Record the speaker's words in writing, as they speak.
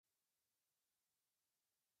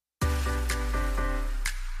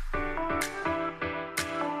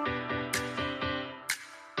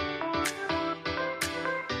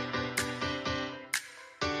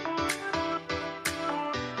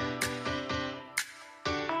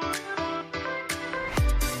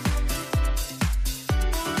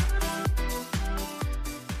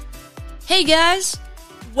Hey guys,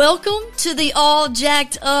 welcome to the All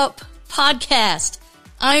Jacked Up podcast.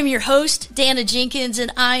 I am your host, Dana Jenkins,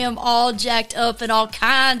 and I am all jacked up in all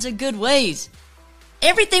kinds of good ways.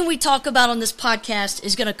 Everything we talk about on this podcast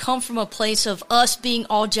is going to come from a place of us being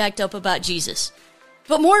all jacked up about Jesus.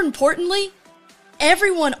 But more importantly,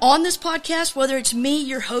 everyone on this podcast, whether it's me,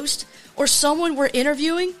 your host, or someone we're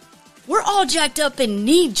interviewing, we're all jacked up and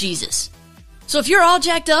need Jesus. So if you're all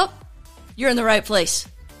jacked up, you're in the right place.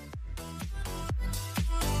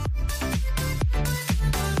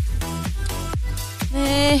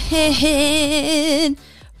 Man,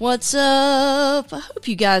 what's up? I hope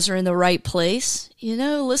you guys are in the right place. You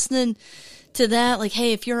know, listening to that, like,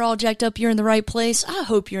 hey, if you're all jacked up, you're in the right place. I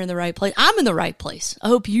hope you're in the right place. I'm in the right place. I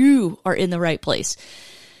hope you are in the right place.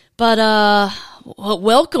 But,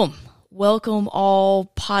 welcome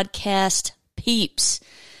all podcast peeps.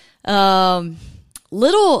 Things are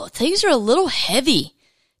a little heavy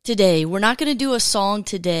today. We're not going to do a song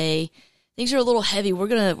today. Things are a little heavy. We're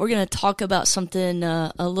gonna talk about something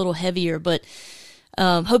a little heavier, but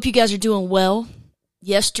hope you guys are doing well.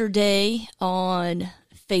 Yesterday on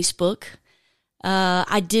Facebook,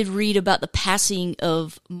 I did read about the passing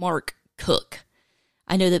of Coach Cooke.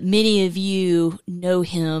 I know that many of you know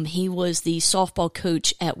him. He was the softball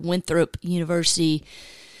coach at Winthrop University.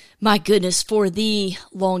 My goodness, for the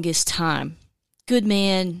longest time. Good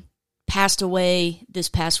man, passed away this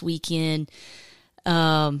past weekend.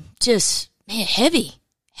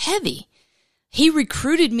 Heavy. He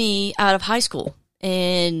recruited me out of high school.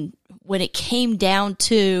 And when it came down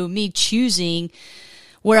to me choosing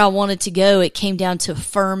where I wanted to go, it came down to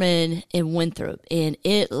Furman and Winthrop. And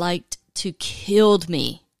it killed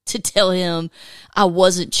me to tell him I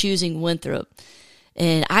wasn't choosing Winthrop.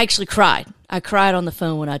 And I actually cried. I cried on the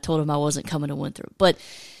phone when I told him I wasn't coming to Winthrop. But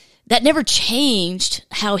that never changed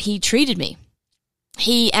how he treated me.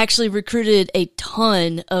 He actually recruited a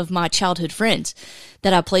ton of my childhood friends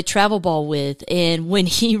that I played travel ball with. And when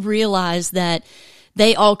he realized that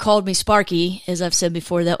they all called me Sparky, as I've said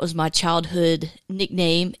before, that was my childhood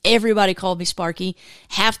nickname. Everybody called me Sparky.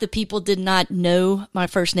 Half the people did not know my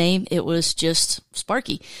first name. It was just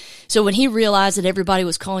Sparky. So when he realized that everybody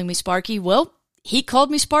was calling me Sparky, well, he called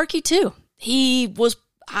me Sparky too. He was,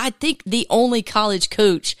 I think, the only college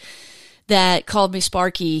coach that called me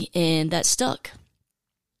Sparky, and that stuck.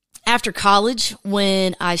 After college,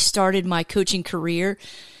 when I started my coaching career,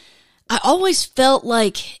 I always felt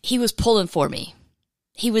like he was pulling for me.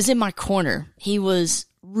 He was in my corner. He was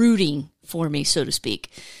rooting for me, so to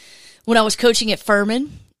speak. When I was coaching at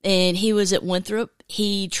Furman and he was at Winthrop,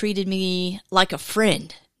 he treated me like a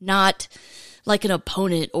friend, not like an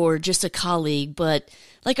opponent or just a colleague, but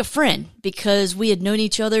like a friend, because we had known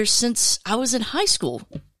each other since I was in high school.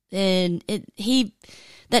 And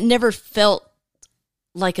that never felt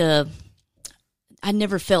I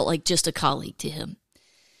never felt like just a colleague to him.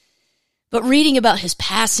 But reading about his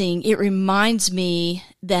passing, it reminds me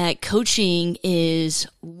that coaching is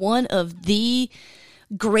one of the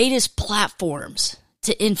greatest platforms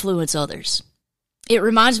to influence others. It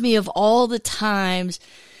reminds me of all the times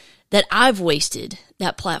that I've wasted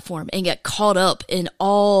that platform and got caught up in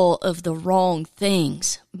all of the wrong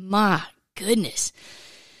things. My goodness.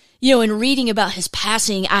 You know, in reading about his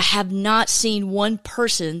passing, I have not seen one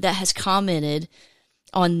person that has commented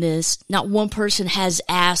on this. Not one person has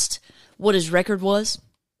asked what his record was.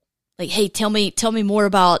 Like, hey, tell me more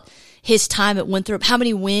about his time at Winthrop. How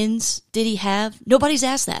many wins did he have? Nobody's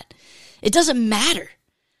asked that. It doesn't matter.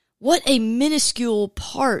 What a minuscule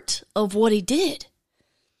part of what he did.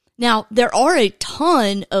 Now, there are a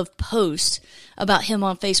ton of posts about him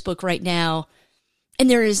on Facebook right now, and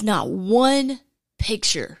there is not one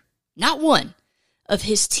picture, not one, of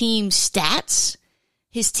his team stats,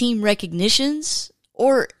 his team recognitions,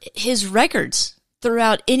 or his records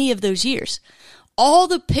throughout any of those years. All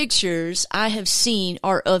the pictures I have seen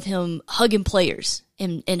are of him hugging players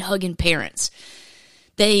and hugging parents.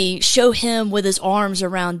 They show him with his arms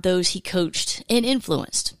around those he coached and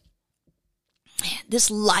influenced. Man, this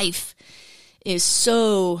life is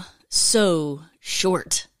so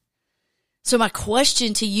short. So my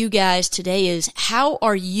question to you guys today is, how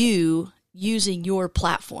are you using your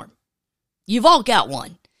platform? You've all got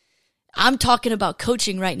one. I'm talking about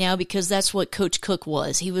coaching right now because that's what Coach Cooke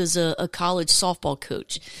was. He was a college softball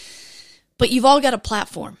coach. But you've all got a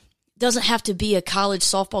platform. It doesn't have to be a college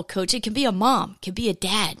softball coach. It can be a mom. It can be a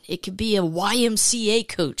dad. It could be a YMCA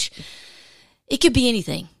coach. It could be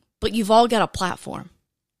anything. But you've all got a platform.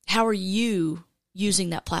 How are you using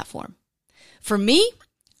that platform? For me,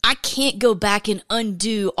 I can't go back and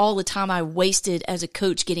undo all the time I wasted as a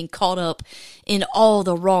coach getting caught up in all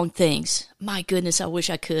the wrong things. My goodness, I wish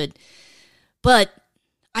I could. but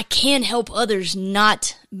I can help others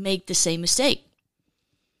not make the same mistake.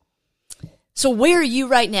 So where are you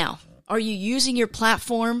right now? Are you using your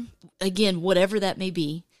platform, again, whatever that may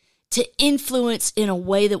be, to influence in a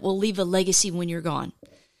way that will leave a legacy when you're gone?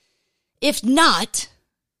 If not,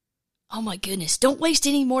 oh my goodness, don't waste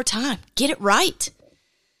any more time. Get it right.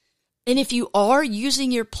 And if you are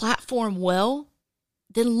using your platform well,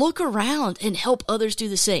 then look around and help others do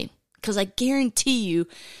the same. Because I guarantee you,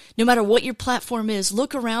 no matter what your platform is,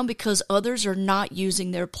 look around because others are not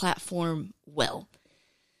using their platform well.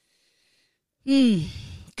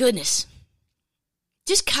 Goodness.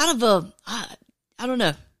 Just kind of I don't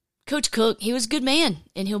know. Coach Cooke, he was a good man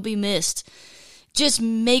and he'll be missed. Just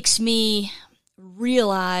makes me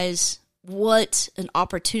realize what an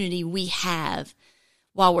opportunity we have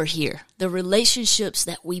while we're here. The relationships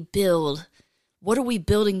that we build, what are we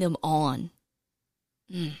building them on?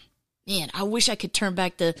 Man, I wish I could turn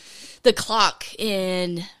back the clock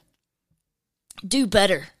and do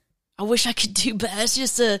better. I wish I could do better.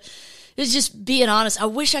 It's just being honest. I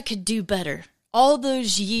wish I could do better. All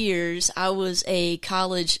those years I was a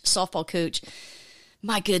college softball coach.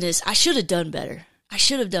 My goodness, I should have done better. I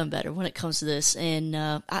should have done better when it comes to this. And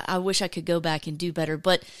I wish I could go back and do better.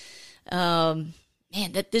 But, man,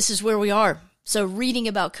 this is where we are. So reading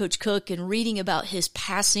about Coach Cooke and reading about his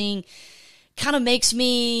passing kind of makes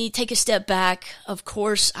me take a step back. Of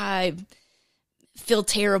course, I feel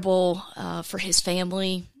terrible for his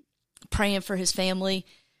family, praying for his family.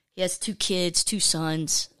 He has 2 kids, 2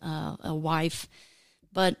 sons, a wife,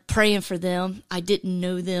 but praying for them. I didn't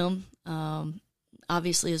know them,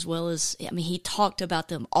 obviously, as well as, he talked about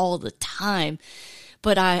them all the time,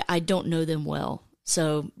 but I don't know them well.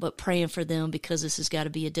 So, but praying for them because this has got to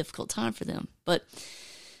be a difficult time for them. But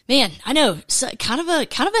man, I know, it's kind of a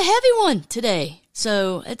heavy one today.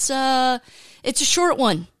 So it's a short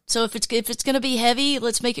one. So if it's going to be heavy,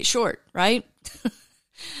 let's make it short, right?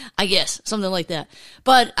 I guess, something like that.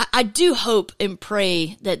 But I do hope and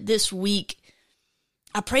pray that this week,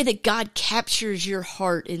 I pray that God captures your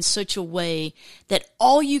heart in such a way that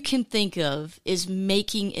all you can think of is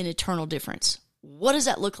making an eternal difference. What does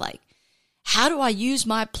that look like? How do I use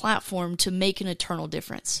my platform to make an eternal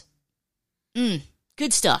difference?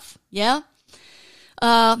 Good stuff. Yeah.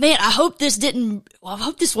 Man, I hope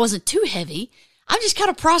this wasn't too heavy. I'm just kind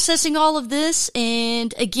of processing all of this.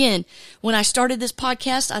 And again, when I started this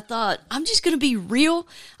podcast, I thought I'm just going to be real.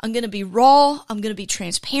 I'm going to be raw. I'm going to be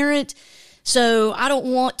transparent. So I don't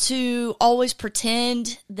want to always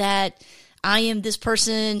pretend that I am this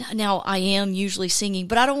person. Now I am usually singing,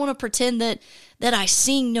 but I don't want to pretend that I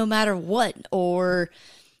sing no matter what, or,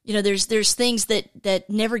 there's things that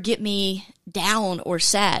never get me down or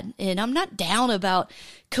sad. And I'm not down about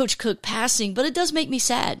Coach Cooke passing, but it does make me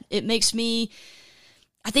sad. It makes me,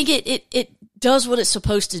 I think it does what it's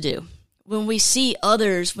supposed to do. When we see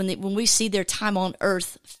others, when we see their time on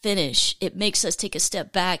earth finish, it makes us take a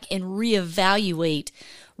step back and reevaluate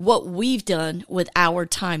what we've done with our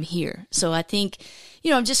time here. So I think,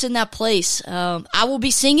 I'm just in that place. I will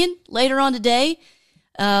be singing later on today.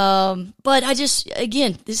 But I'm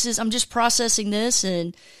just processing this.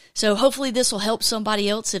 And so hopefully this will help somebody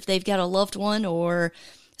else if they've got a loved one or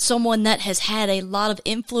someone that has had a lot of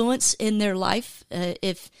influence in their life.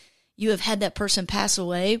 If you have had that person pass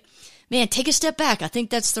away, man, take a step back. I think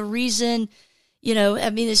that's the reason,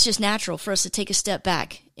 it's just natural for us to take a step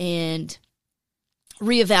back and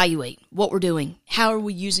reevaluate what we're doing. How are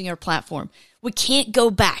we using our platform? We can't go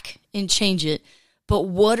back and change it, but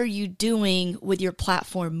what are you doing with your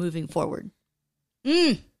platform moving forward?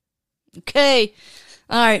 Okay.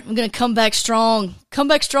 All right. I'm going to come back strong. Come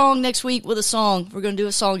back strong next week with a song. We're going to do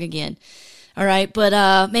a song again. All right. But,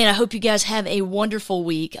 man, I hope you guys have a wonderful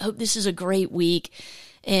week. I hope this is a great week.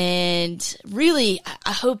 And really,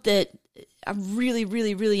 I hope that I really,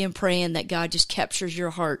 really, really am praying that God just captures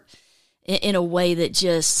your heart in a way that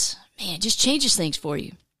just changes things for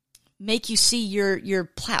you. Make you see your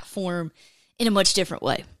platform in a much different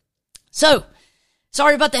way. So,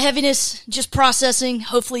 sorry about the heaviness, just processing.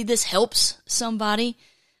 Hopefully this helps somebody.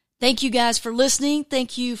 Thank you guys for listening.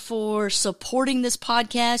 Thank you for supporting this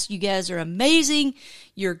podcast. You guys are amazing.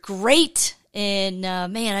 You're great. And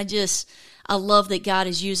man, I love that God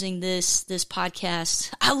is using this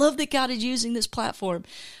podcast. I love that God is using this platform.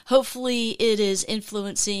 Hopefully it is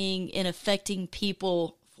influencing and affecting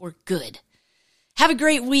people for good. Have a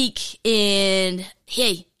great week, and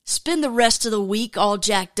hey, spend the rest of the week all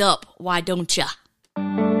jacked up. Why don't ya?